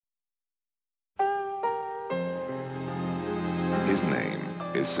His name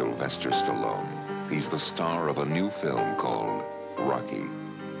is Sylvester Stallone. He's the star of a new film called Rocky.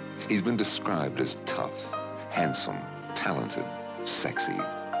 He's been described as tough, handsome, talented, sexy,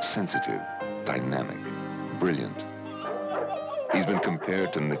 sensitive, dynamic, brilliant. He's been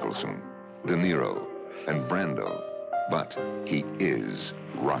compared to Nicholson, De Niro, and Brando, but he is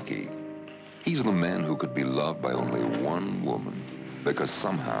Rocky. He's the man who could be loved by only one woman because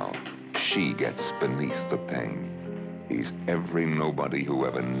somehow she gets beneath the pain. He's every nobody who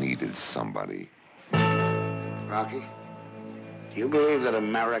ever needed somebody. Rocky, do you believe that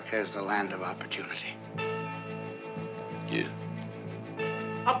America is the land of opportunity? Yeah.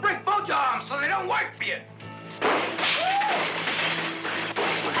 I'll break both your arms so they don't work for you.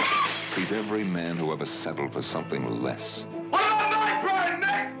 He's every man who ever settled for something less. What about my pride,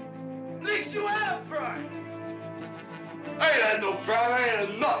 Nick? At least you have pride. I ain't had no pride. I ain't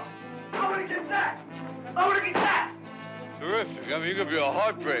had nothing. I want to get that. I want to get that. Terrific. I mean, you could be a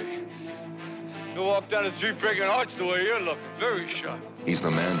heartbreak. You walk down the street breaking hearts the way you're looking. Very sharp. He's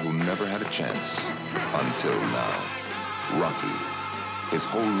the man who never had a chance until now. Rocky. His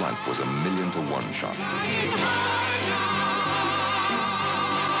whole life was a 1,000,000-to-1 shot.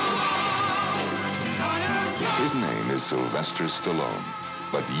 His name is Sylvester Stallone,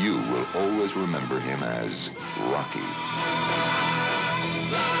 but you will always remember him as Rocky.